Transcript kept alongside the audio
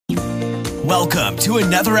Welcome to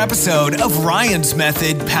another episode of Ryan's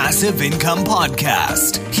Method Passive Income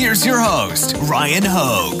Podcast. Here's your host, Ryan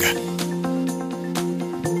Hogue.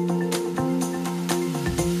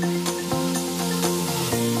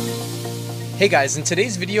 Hey guys, in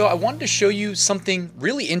today's video, I wanted to show you something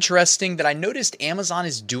really interesting that I noticed Amazon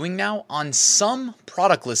is doing now on some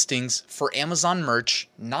product listings for Amazon merch.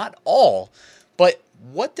 Not all, but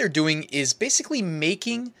what they're doing is basically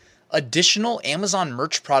making additional Amazon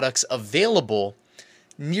merch products available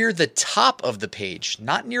near the top of the page,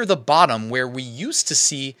 not near the bottom where we used to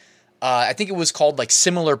see, I think it was called like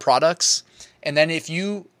similar products. And then if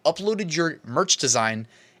you uploaded your merch design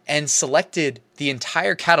and selected the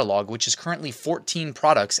entire catalog, which is currently 14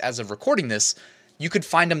 products as of recording this, you could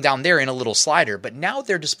find them down there in a little slider. But now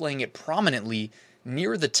they're displaying it prominently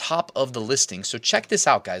near the top of the listing. So check this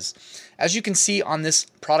out, guys. As you can see on this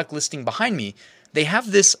product listing behind me, they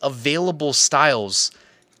have this available styles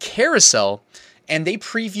carousel, and they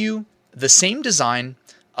preview the same design,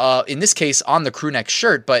 in this case on the crew neck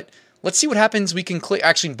shirt. But let's see what happens. We can click,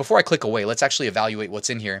 actually, before I click away, let's actually evaluate what's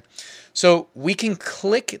in here. So we can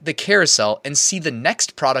click the carousel and see the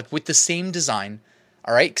next product with the same design.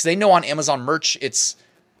 All right. Because they know on Amazon merch, it's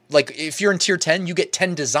like if you're in tier 10, you get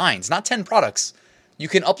 10 designs, not 10 products. You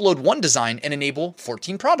can upload one design and enable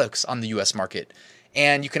 14 products on the US market.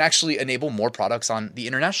 And you can actually enable more products on the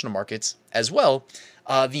international markets as well.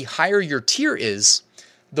 The higher your tier is,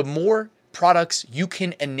 the more products you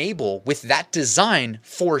can enable with that design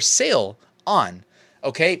for sale on,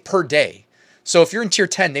 okay, per day. So if you're in tier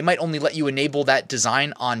 10, they might only let you enable that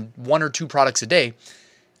design on 1 or 2 products a day.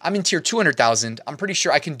 I'm in tier 200,000. I'm pretty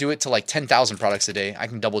sure I can do it to like 10,000 products a day. I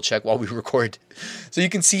can double check while we record. So you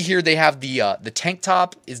can see here they have the tank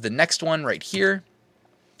top is the next one right here.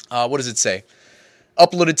 What does it say?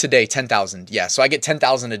 Uploaded today, 10,000. Yeah, so I get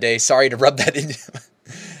 10,000 a day. Sorry to rub that in.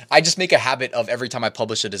 I just make a habit of every time I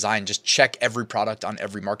publish a design, just check every product on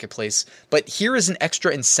every marketplace. But here is an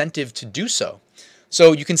extra incentive to do so.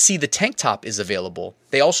 So you can see the tank top is available.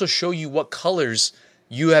 They also show you what colors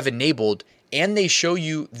you have enabled, and they show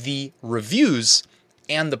you the reviews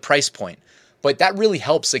and the price point. But that really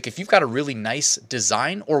helps. Like if you've got a really nice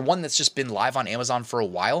design or one that's just been live on Amazon for a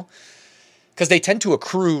while, because they tend to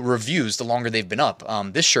accrue reviews the longer they've been up.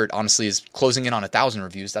 This shirt, honestly, is closing in on 1,000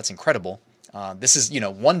 reviews. That's incredible. This is,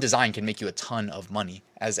 one design can make you a ton of money,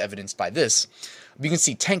 as evidenced by this. You can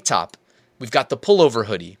see tank top. We've got the pullover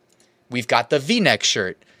hoodie. We've got the V-neck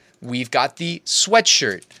shirt. We've got the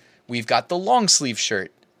sweatshirt. We've got the long sleeve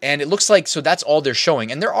shirt. And it looks like, so that's all they're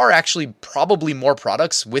showing. And there are actually probably more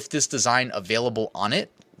products with this design available on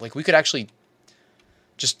it. Like we could actually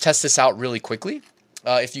just test this out really quickly.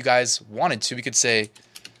 If you guys wanted to, we could say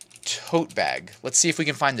tote bag. Let's see if we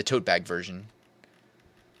can find the tote bag version.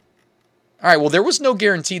 All right, well, there was no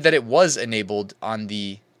guarantee that it was enabled on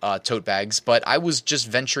the tote bags, but I was just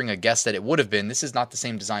venturing a guess that it would have been. This is not the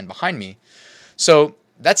same design behind me. So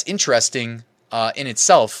that's interesting in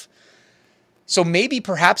itself. So maybe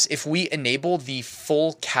perhaps if we enable the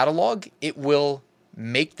full catalog, it will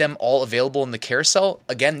make them all available in the carousel.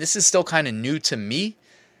 Again, this is still kind of new to me.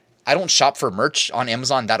 I don't shop for merch on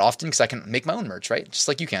Amazon that often because I can make my own merch, right? Just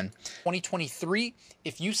like you can. 2023,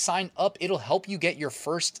 if you sign up, it'll help you get your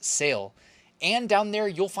first sale. And down there,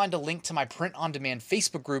 you'll find a link to my print on demand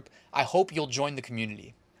Facebook group. I hope you'll join the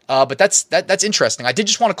community. But that's interesting. I did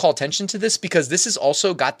just want to call attention to this because this has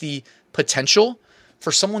also got the potential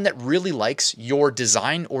for someone that really likes your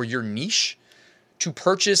design or your niche to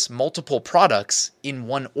purchase multiple products in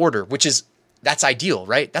one order, that's ideal,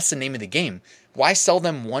 right? That's the name of the game. Why sell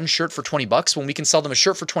them one shirt for $20 when we can sell them a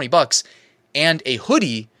shirt for $20 and a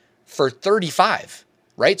hoodie for $35,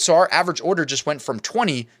 right? So our average order just went from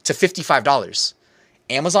 $20 to $55.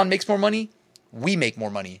 Amazon makes more money. We make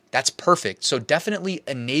more money. That's perfect. So definitely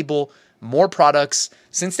enable more products.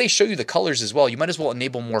 Since they show you the colors as well, you might as well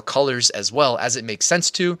enable more colors as well as it makes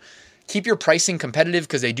sense to. Keep your pricing competitive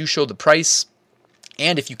because they do show the price.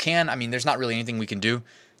 And if you can, there's not really anything we can do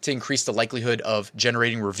to increase the likelihood of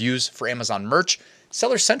generating reviews for Amazon merch.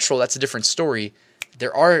 Seller Central, that's a different story.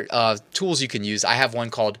 There are tools you can use. I have one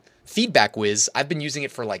called Feedback Wiz. I've been using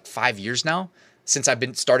it for like 5 years now, since I've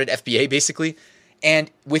been started FBA basically. And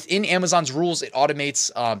within Amazon's rules, it automates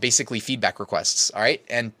basically feedback requests, all right?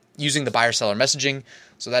 And using the buyer-seller messaging.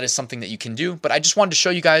 So that is something that you can do. But I just wanted to show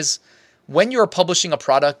you guys, when you're publishing a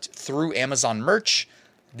product through Amazon merch,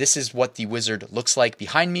 this is what the wizard looks like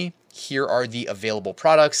behind me. Here are the available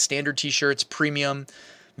products: standard t-shirts, premium,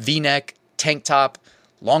 V-neck, tank top,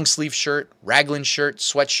 long sleeve shirt, raglan shirt,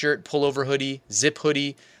 sweatshirt, pullover hoodie, zip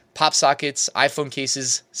hoodie, pop sockets, iPhone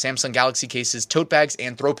cases, Samsung Galaxy cases, tote bags,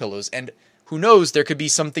 and throw pillows. And who knows, there could be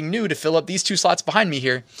something new to fill up these 2 slots behind me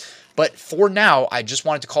here. But for now, I just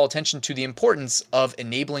wanted to call attention to the importance of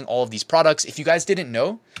enabling all of these products. If you guys didn't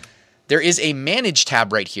know, there is a manage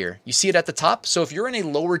tab right here. You see it at the top. So if you're in a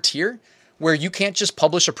lower tier where you can't just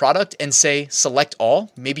publish a product and say select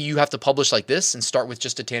all, maybe you have to publish like this and start with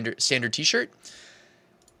just a standard t-shirt.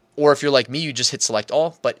 Or if you're like me, you just hit select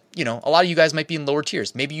all. But a lot of you guys might be in lower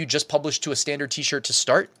tiers. Maybe you just publish to a standard t-shirt to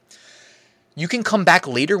start. You can come back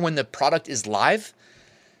later when the product is live,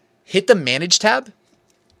 hit the manage tab,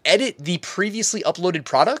 edit the previously uploaded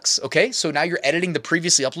products. Okay, so now you're editing the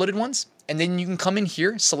previously uploaded ones. And then you can come in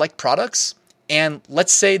here, select products. And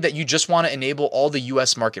let's say that you just want to enable all the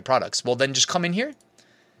US market products. Well, then just come in here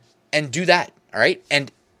and do that. All right.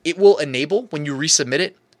 And it will enable, when you resubmit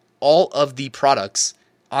it, all of the products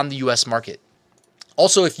on the US market.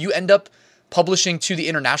 Also, if you end up publishing to the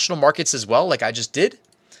international markets as well, like I just did,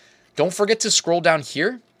 don't forget to scroll down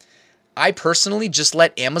here. I personally just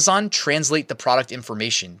let Amazon translate the product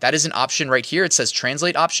information. That is an option right here. It says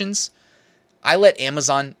translate options. I let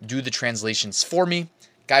Amazon do the translations for me.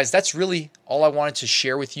 Guys, that's really all I wanted to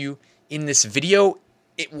share with you in this video.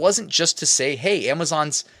 It wasn't just to say, hey,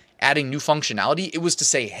 Amazon's adding new functionality. It was to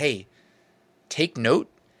say, hey, take note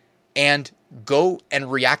and go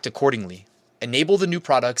and react accordingly. Enable the new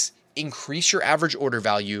products, increase your average order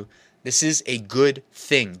value. This is a good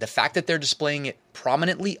thing. The fact that they're displaying it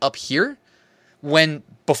prominently up here, when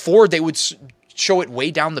before they would show it way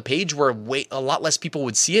down the page where a lot less people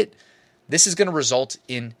would see it, this is going to result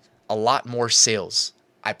in a lot more sales.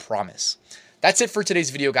 I promise. That's it for today's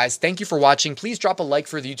video, guys. Thank you for watching. Please drop a like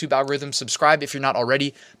for the YouTube algorithm. Subscribe if you're not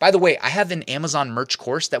already. By the way, I have an Amazon merch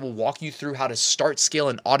course that will walk you through how to start, scale,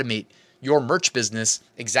 and automate your merch business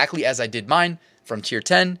exactly as I did mine, from tier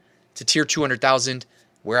 10 to tier 200,000,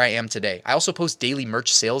 where I am today. I also post daily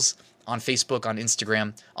merch sales on Facebook, on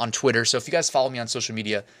Instagram, on Twitter. So if you guys follow me on social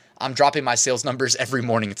media, I'm dropping my sales numbers every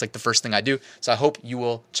morning. It's like the first thing I do. So I hope you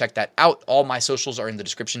will check that out. All my socials are in the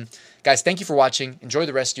description. Guys, thank you for watching. Enjoy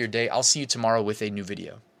the rest of your day. I'll see you tomorrow with a new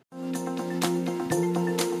video.